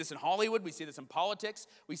 We see this in Hollywood. We see this in politics.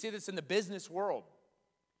 We see this in the business world.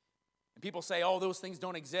 And people say, oh, those things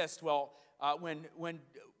don't exist. Well, when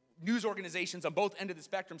news organizations on both ends of the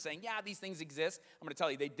spectrum saying, yeah, these things exist, I'm going to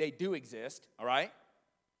tell you, they do exist, all right?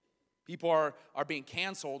 People are being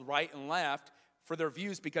canceled right and left for their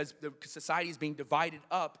views because the society is being divided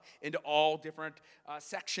up into all different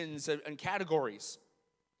sections and categories.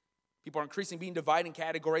 People are increasingly being divided in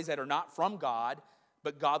categories that are not from God,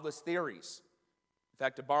 but godless theories. In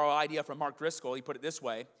fact, to borrow an idea from Mark Driscoll, he put it this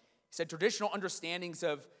way. He said, traditional understandings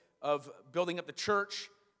of building up the church,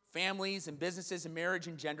 families and businesses and marriage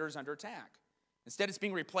and gender is under attack. Instead, it's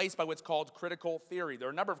being replaced by what's called critical theory. There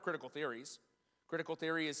are a number of critical theories. Critical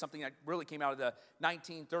theory is something that really came out of the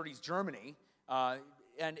 1930s Germany,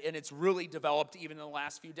 and it's really developed even in the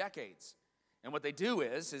last few decades. And what they do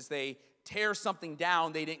is they tear something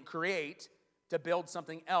down they didn't create to build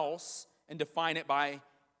something else and define it by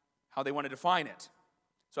how they want to define it.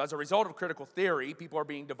 So as a result of critical theory, people are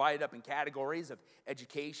being divided up in categories of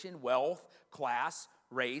education, wealth, class,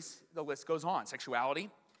 race, the list goes on, sexuality.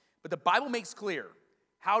 But the Bible makes clear,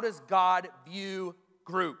 how does God view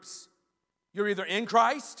groups? You're either in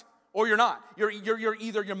Christ or you're not. You're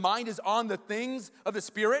either your mind is on the things of the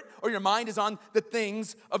Spirit or your mind is on the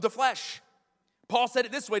things of the flesh. Paul said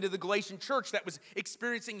it this way to the Galatian church that was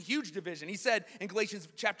experiencing huge division. He said in Galatians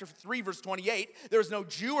chapter 3, verse 28, there is no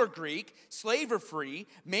Jew or Greek, slave or free,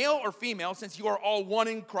 male or female, since you are all one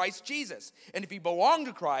in Christ Jesus. And if you belong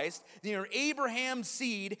to Christ, then you're Abraham's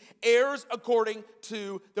seed, heirs according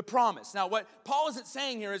to the promise. Now, what Paul isn't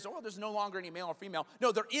saying here is, there's no longer any male or female.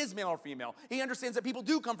 No, there is male or female. He understands that people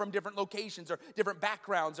do come from different locations or different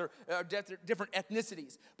backgrounds or different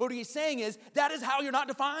ethnicities. But what he's saying is, that is how you're not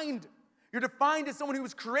defined. You're defined as someone who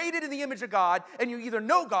was created in the image of God, and you either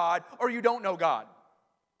know God or you don't know God.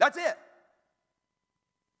 That's it. And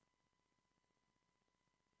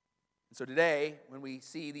so today, when we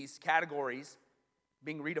see these categories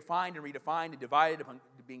being redefined and divided upon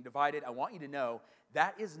being divided, I want you to know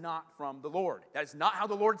that is not from the Lord. That is not how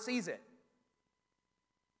the Lord sees it.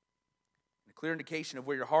 And a clear indication of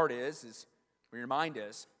where your heart is where your mind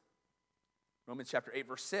is. Romans chapter 8,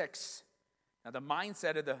 verse 6. Now, the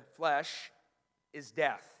mindset of the flesh is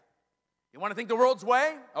death. You want to think the world's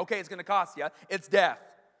way? Okay, it's going to cost you. It's death.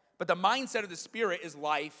 But the mindset of the Spirit is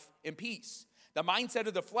life and peace. The mindset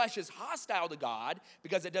of the flesh is hostile to God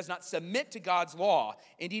because it does not submit to God's law.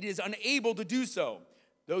 Indeed, it is unable to do so.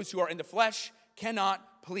 Those who are in the flesh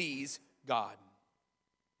cannot please God.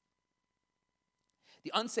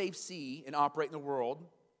 The unsaved see and operate in the world,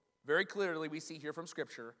 very clearly we see here from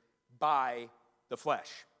Scripture, by the flesh.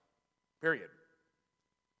 Period.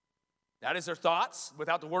 That is their thoughts.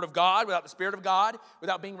 Without the Word of God, without the Spirit of God,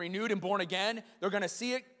 without being renewed and born again, they're going to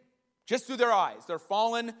see it just through their eyes, their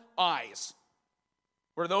fallen eyes.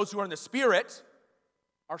 Where those who are in the Spirit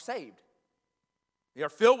are saved. They are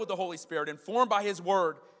filled with the Holy Spirit, informed by His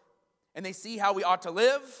Word, and they see how we ought to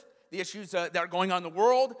live, the issues that are going on in the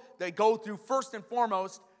world. They go through, first and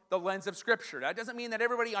foremost, the lens of Scripture. That doesn't mean that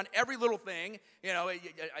everybody on every little thing,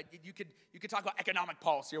 you could talk about economic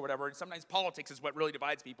policy or whatever, and sometimes politics is what really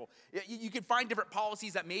divides people. You could find different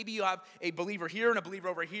policies that maybe you have a believer here and a believer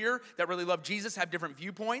over here that really love Jesus, have different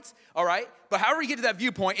viewpoints, all right? But however you get to that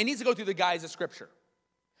viewpoint, it needs to go through the guise of Scripture.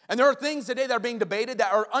 And there are things today that are being debated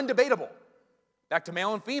that are undebatable. Back to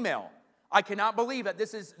male and female. I cannot believe that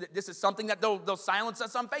this is something that they'll silence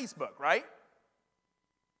us on Facebook, right?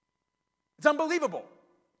 It's unbelievable.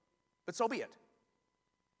 But so be it.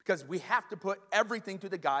 Because we have to put everything through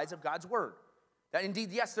the guise of God's Word. That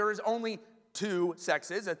indeed, yes, there is only two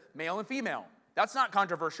sexes, male and female. That's not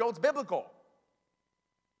controversial, it's biblical.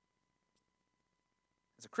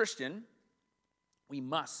 As a Christian, we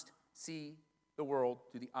must see the world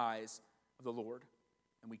through the eyes of the Lord.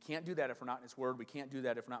 And we can't do that if we're not in His Word. We can't do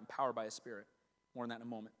that if we're not empowered by His Spirit. More on that in a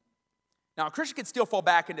moment. Now, a Christian can still fall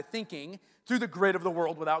back into thinking through the grid of the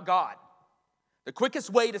world without God. The quickest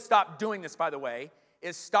way to stop doing this, by the way,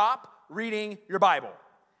 is stop reading your Bible.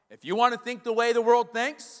 If you want to think the way the world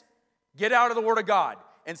thinks, get out of the Word of God.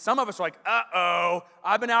 And some of us are like,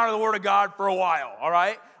 I've been out of the Word of God for a while, all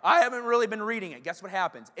right? I haven't really been reading it. Guess what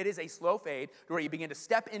happens? It is a slow fade to where you begin to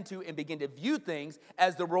step into and begin to view things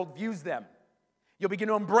as the world views them. You'll begin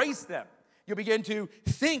to embrace them. You'll begin to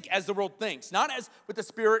think as the world thinks. Not as what the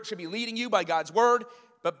Spirit should be leading you by God's Word,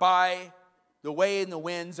 but by the way and the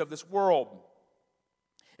winds of this world.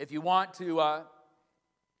 If you want to,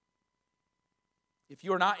 if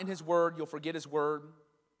you are not in His Word, you'll forget His Word,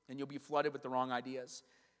 and you'll be flooded with the wrong ideas.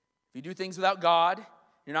 If you do things without God,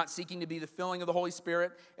 you're not seeking to be the filling of the Holy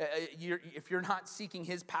Spirit. If you're not seeking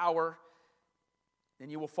His power, then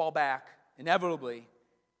you will fall back inevitably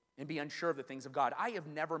and be unsure of the things of God. I have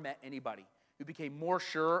never met anybody who became more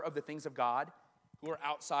sure of the things of God who are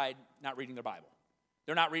outside not reading their Bible.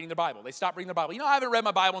 They're not reading their Bible. They stopped reading their Bible. I haven't read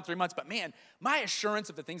my Bible in 3 months, but man, my assurance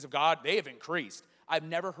of the things of God, they have increased. I've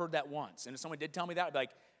never heard that once. And if someone did tell me that, I'd be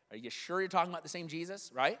like, are you sure you're talking about the same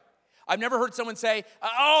Jesus, right? I've never heard someone say,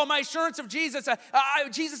 oh, my assurance of Jesus,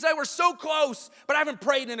 Jesus and I were so close, but I haven't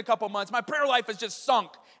prayed in a couple months. My prayer life has just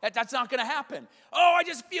sunk. That's not going to happen. Oh, I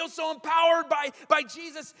just feel so empowered by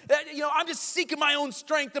Jesus. I'm just seeking my own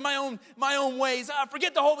strength and my own ways.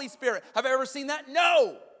 Forget the Holy Spirit. Have I ever seen that?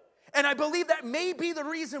 No. And I believe that may be the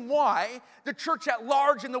reason why the church at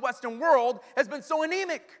large in the Western world has been so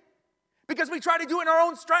anemic. Because we try to do it in our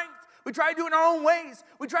own strength. We try to do it in our own ways.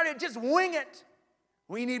 We try to just wing it.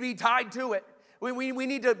 We need to be tied to it. We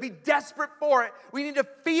need to be desperate for it. We need to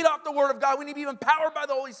feed off the Word of God. We need to be empowered by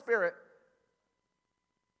the Holy Spirit.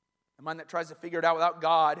 The mind that tries to figure it out without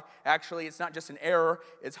God, actually, it's not just an error,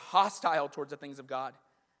 it's hostile towards the things of God.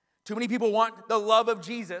 Too many people want the love of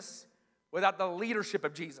Jesus without the leadership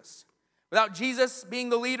of Jesus. Without Jesus being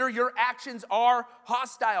the leader, your actions are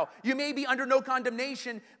hostile. You may be under no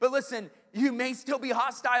condemnation, but listen, you may still be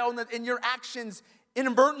hostile in your actions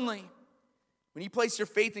inadvertently. When you place your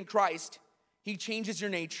faith in Christ, He changes your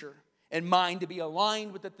nature and mind to be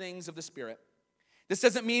aligned with the things of the Spirit. This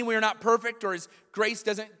doesn't mean we are not perfect or His grace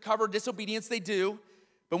doesn't cover disobedience. They do.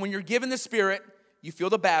 But when you're given the Spirit, you feel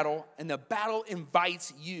the battle, and the battle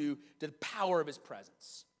invites you to the power of His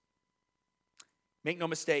presence. Make no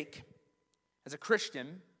mistake, as a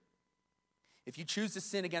Christian, if you choose to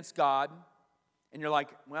sin against God, and you're like,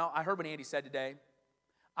 well, I heard what Andy said today.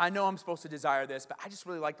 I know I'm supposed to desire this, but I just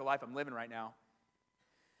really like the life I'm living right now.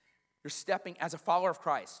 You're stepping, as a follower of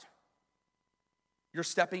Christ, you're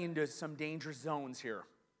stepping into some dangerous zones here.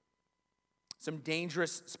 Some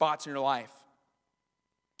dangerous spots in your life.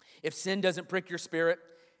 If sin doesn't prick your spirit,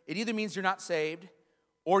 it either means you're not saved,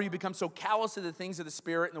 or you become so callous to the things of the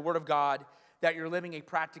Spirit and the Word of God that you're living a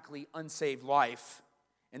practically unsaved life.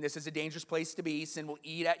 And this is a dangerous place to be. Sin will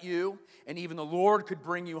eat at you, and even the Lord could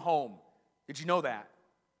bring you home. Did you know that?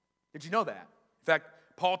 Did you know that? In fact,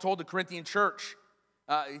 Paul told the Corinthian church,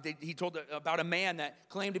 he told about a man that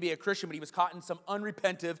claimed to be a Christian, but he was caught in some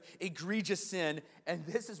unrepentive, egregious sin. And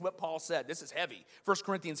this is what Paul said. This is heavy. 1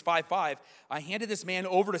 Corinthians 5:5. I handed this man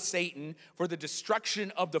over to Satan for the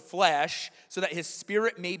destruction of the flesh, so that his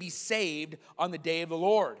spirit may be saved on the day of the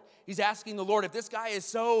Lord. He's asking the Lord, if this guy is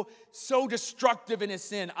so destructive in his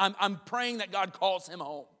sin, I'm praying that God calls him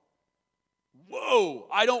home. Whoa,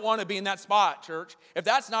 I don't want to be in that spot, church. If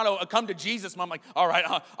that's not a come to Jesus, I'm like, all right,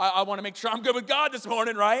 I want to make sure I'm good with God this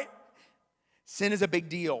morning, right? Sin is a big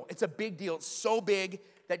deal. It's a big deal. It's so big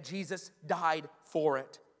that Jesus died for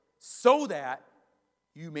it, so that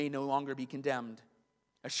you may no longer be condemned.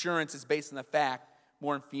 Assurance is based on the fact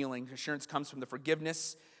more than feeling. Assurance comes from the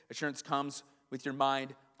forgiveness. Assurance comes with your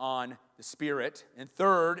mind on the Spirit. And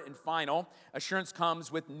third and final, assurance comes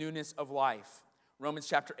with newness of life. Romans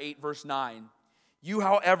chapter 8, verse 9. You,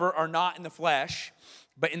 however, are not in the flesh,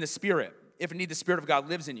 but in the Spirit, if indeed the Spirit of God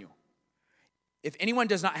lives in you. If anyone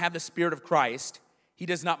does not have the Spirit of Christ, he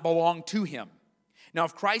does not belong to him. Now,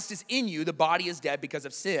 if Christ is in you, the body is dead because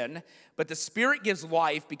of sin, but the Spirit gives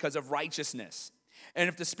life because of righteousness. And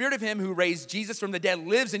if the Spirit of him who raised Jesus from the dead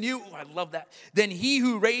lives in you, I love that, then he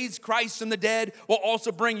who raised Christ from the dead will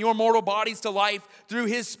also bring your mortal bodies to life through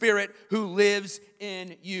his Spirit who lives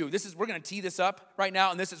in you. We're going to tee this up right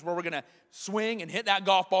now, and this is where we're going to swing and hit that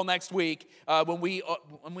golf ball next week when we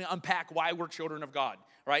unpack why we're children of God,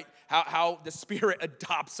 right? How the Spirit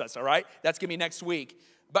adopts us, all right? That's going to be next week.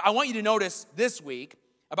 But I want you to notice this week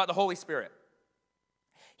about the Holy Spirit.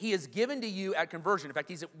 He is given to you at conversion. In fact,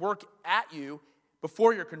 he's at work at you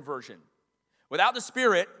before your conversion. Without the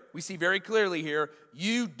Spirit, we see very clearly here,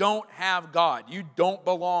 you don't have God. You don't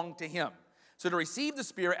belong to him. So to receive the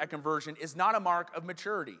Spirit at conversion is not a mark of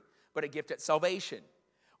maturity, but a gift at salvation.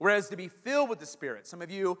 Whereas to be filled with the Spirit, some of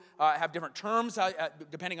you have different terms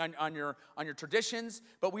depending on your traditions,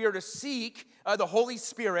 but we are to seek the Holy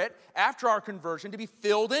Spirit after our conversion to be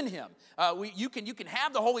filled in him. You can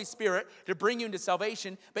have the Holy Spirit to bring you into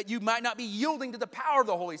salvation, but you might not be yielding to the power of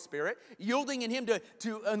the Holy Spirit, yielding in him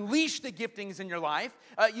to unleash the giftings in your life.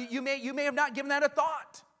 You may have not given that a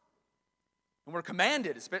thought. And we're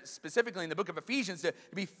commanded, specifically in the book of Ephesians, to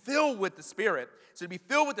be filled with the Spirit. So to be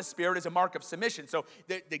filled with the Spirit is a mark of submission. So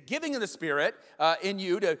the giving of the Spirit in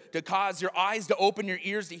you to cause your eyes to open, your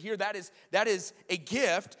ears to hear, that is a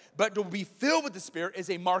gift. But to be filled with the Spirit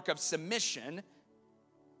is a mark of submission.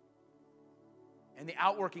 And the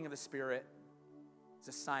outworking of the Spirit is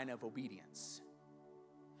a sign of obedience.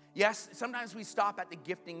 Yes, sometimes we stop at the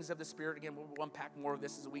giftings of the Spirit. Again, we'll unpack more of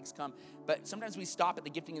this as the weeks come. But sometimes we stop at the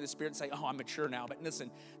gifting of the Spirit and say, oh, I'm mature now. But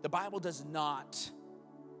listen, the Bible does not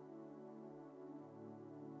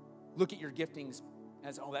look at your giftings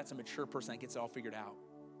as, oh, that's a mature person that gets it all figured out.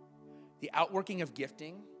 The outworking of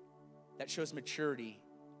gifting that shows maturity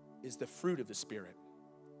is the fruit of the Spirit.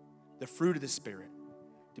 The fruit of the Spirit.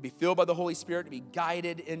 To be filled by the Holy Spirit, to be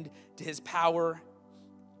guided into His power,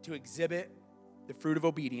 to exhibit the fruit of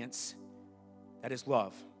obedience. That is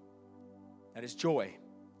love. That is joy.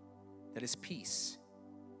 That is peace.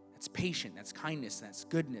 That's patience. That's kindness. That's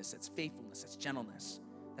goodness. That's faithfulness. That's gentleness.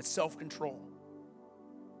 That's self-control.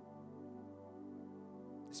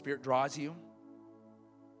 The Spirit draws you.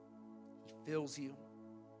 He fills you.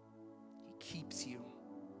 He keeps you.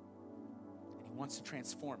 And He wants to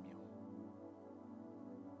transform you.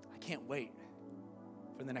 I can't wait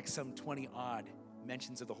for the next some 20 odd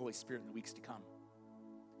mentions of the Holy Spirit in the weeks to come.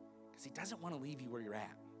 Because He doesn't want to leave you where you're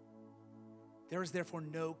at. There is therefore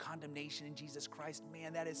no condemnation in Jesus Christ.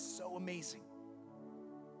 Man, that is so amazing.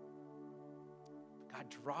 God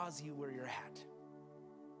draws you where you're at.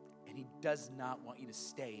 And He does not want you to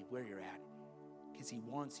stay where you're at, because He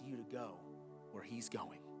wants you to go where He's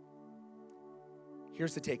going.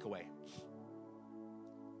 Here's the takeaway.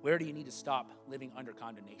 Where do you need to stop living under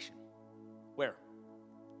condemnation? Where?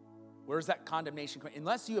 Where's that condemnation?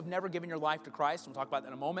 Unless you have never given your life to Christ, we'll talk about that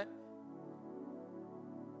in a moment,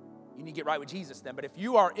 you need to get right with Jesus then. But if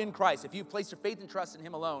you are in Christ, if you've placed your faith and trust in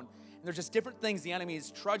Him alone, and there's just different things the enemy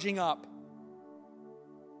is trudging up,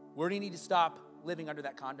 where do you need to stop living under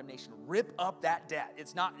that condemnation? Rip up that debt.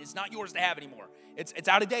 It's not yours to have anymore. It's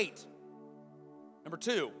out of date. Number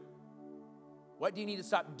 2, what do you need to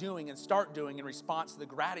stop doing and start doing in response to the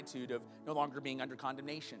gratitude of no longer being under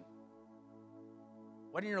condemnation?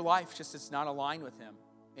 What in your life just is not aligned with Him?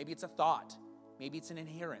 Maybe it's a thought. Maybe it's an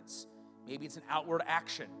adherence. Maybe it's an outward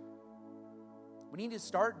action. What do you need to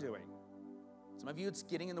start doing? Some of you, it's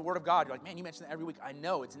getting in the Word of God. You're like, man, you mention that every week. I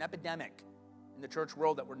know, it's an epidemic in the church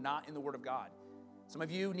world that we're not in the Word of God. Some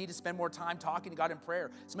of you need to spend more time talking to God in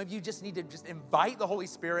prayer. Some of you just need to invite the Holy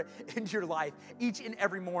Spirit into your life each and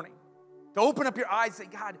every morning. To open up your eyes and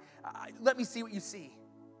say, God, let me see what you see.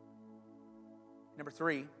 Number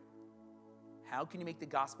 3, how can you make the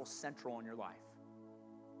gospel central in your life?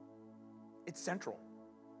 It's central.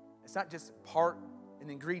 It's not just part, an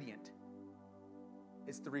ingredient.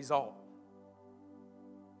 It's the result.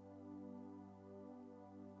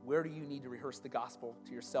 Where do you need to rehearse the gospel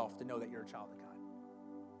to yourself to know that you're a child of God?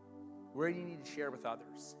 Where do you need to share with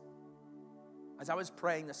others? As I was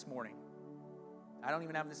praying this morning, I don't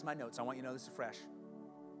even have this in my notes. I want you to know this is fresh.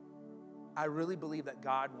 I really believe that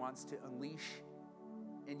God wants to unleash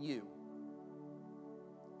in you,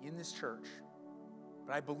 in this church.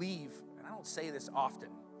 But I believe, and I don't say this often,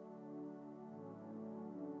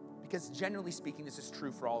 because generally speaking, this is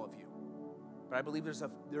true for all of you. But I believe there's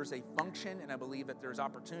a function, and I believe that there's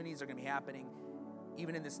opportunities that are going to be happening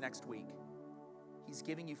even in this next week. He's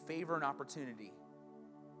giving you favor and opportunity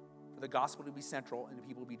for the gospel to be central and the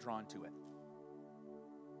people to be drawn to it.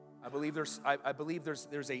 I believe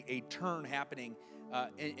there's a turn happening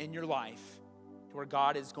in your life to where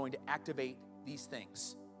God is going to activate these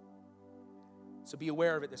things. So be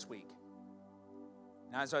aware of it this week.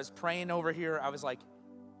 Now, as I was praying over here, I was like,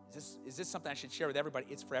 is this something I should share with everybody?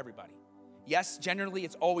 It's for everybody. Yes, generally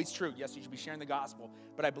it's always true. Yes, you should be sharing the gospel,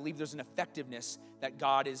 but I believe there's an effectiveness that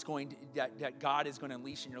God is going to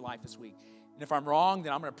unleash in your life this week. And if I'm wrong,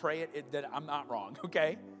 then I'm going to pray that I'm not wrong,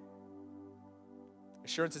 okay?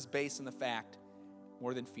 Assurance is based on the fact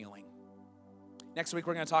more than feeling. Next week,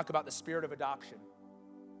 we're going to talk about the spirit of adoption.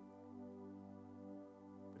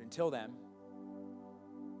 But until then,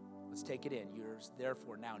 let's take it in. There's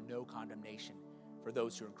therefore now no condemnation for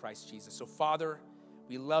those who are in Christ Jesus. So, Father,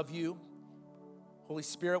 we love you. Holy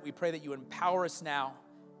Spirit, we pray that you empower us now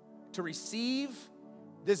to receive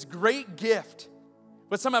this great gift,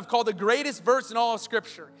 what some have called the greatest verse in all of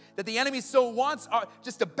Scripture, that the enemy so wants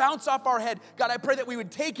just to bounce off our head. God, I pray that we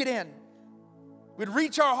would take it in, we'd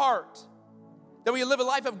reach our heart, that we would live a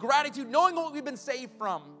life of gratitude, knowing what we've been saved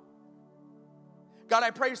from. God,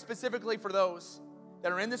 I pray specifically for those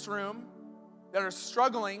that are in this room that are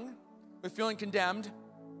struggling with feeling condemned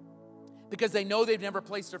because they know they've never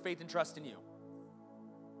placed their faith and trust in you.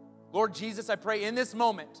 Lord Jesus, I pray in this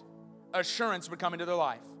moment, assurance would come into their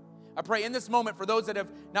life. I pray in this moment for those that have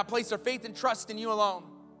not placed their faith and trust in you alone.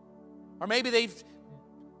 Or maybe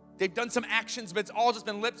they've done some actions, but it's all just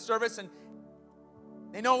been lip service and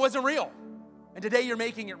they know it wasn't real. And today you're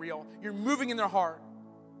making it real. You're moving in their heart.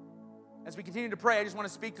 As we continue to pray, I just want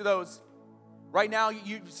to speak to those. Right now,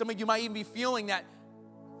 some of you might even be feeling that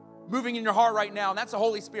moving in your heart right now, and that's the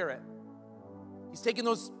Holy Spirit. He's taking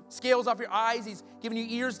those scales off your eyes. He's giving you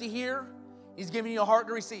ears to hear. He's giving you a heart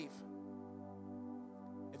to receive.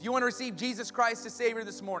 If you want to receive Jesus Christ as Savior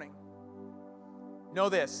this morning, know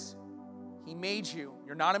this. He made you.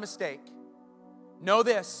 You're not a mistake. Know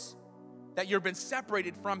this, that you've been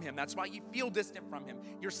separated from Him. That's why you feel distant from Him.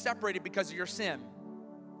 You're separated because of your sin.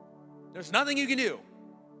 There's nothing you can do.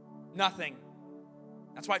 Nothing.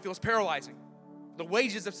 That's why it feels paralyzing. The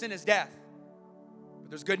wages of sin is death. But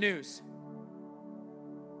there's good news.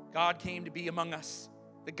 God came to be among us.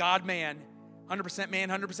 The God-man, 100% man,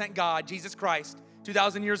 100% God, Jesus Christ,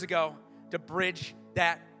 2,000 years ago, to bridge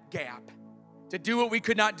that gap. To do what we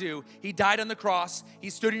could not do. He died on the cross. He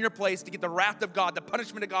stood in your place to get the wrath of God, the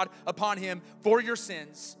punishment of God upon Him for your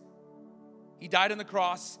sins. He died on the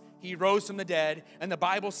cross. He rose from the dead. And the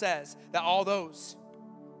Bible says that all those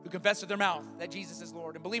who confess with their mouth that Jesus is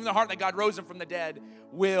Lord and believe in their heart that God rose Him from the dead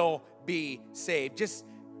will be saved. Just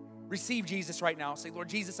receive Jesus right now. Say, Lord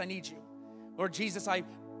Jesus, I need you. Lord Jesus, I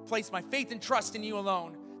place my faith and trust in you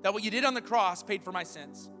alone, that what you did on the cross paid for my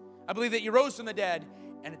sins. I believe that you rose from the dead.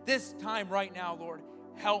 And at this time right now, Lord,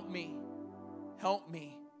 help me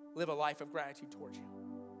live a life of gratitude towards you.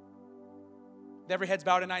 With every head's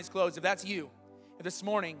bowed and eyes closed, if that's you, if this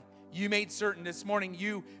morning you made certain, this morning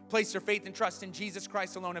you placed your faith and trust in Jesus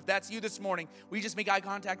Christ alone, if that's you this morning, will you just make eye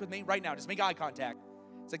contact with me right now? Just make eye contact.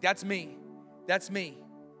 It's like, that's me. That's me.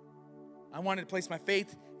 I wanted to place my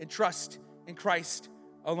faith and trust in Christ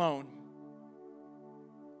alone.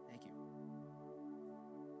 Thank you.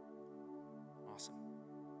 Awesome.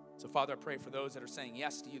 So, Father, I pray for those that are saying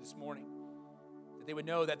yes to you this morning, that they would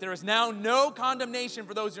know that there is now no condemnation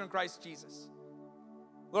for those who are in Christ Jesus.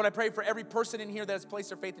 Lord, I pray for every person in here that has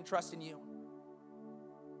placed their faith and trust in you,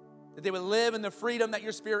 that they would live in the freedom that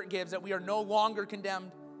your Spirit gives, that we are no longer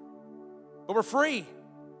condemned, but we're free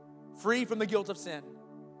from the guilt of sin.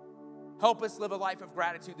 Help us live a life of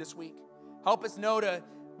gratitude this week. Help us know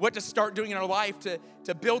what to start doing in our life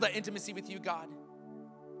to build that intimacy with you, God.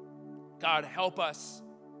 God, help us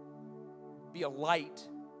be a light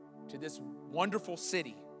to this wonderful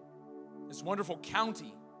city, this wonderful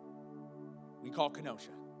county we call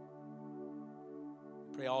Kenosha.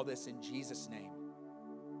 We pray all this in Jesus' name.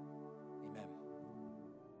 Amen.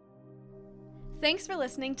 Thanks for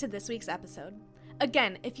listening to this week's episode.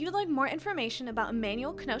 Again, if you'd like more information about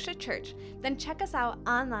Emmanuel Kenosha Church, then check us out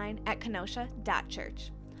online at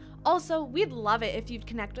kenosha.church. Also, we'd love it if you'd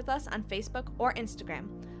connect with us on Facebook or Instagram,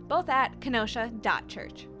 both at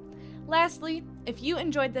kenosha.church. Lastly, if you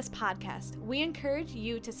enjoyed this podcast, we encourage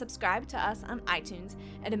you to subscribe to us on iTunes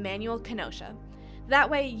at Emmanuel Kenosha.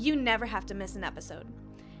 That way, you never have to miss an episode.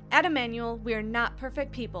 At Emmanuel, we are not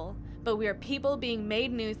perfect people, but we are people being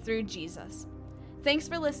made new through Jesus. Thanks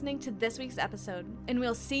for listening to this week's episode, and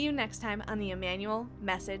we'll see you next time on the Emmanuel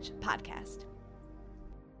Message Podcast.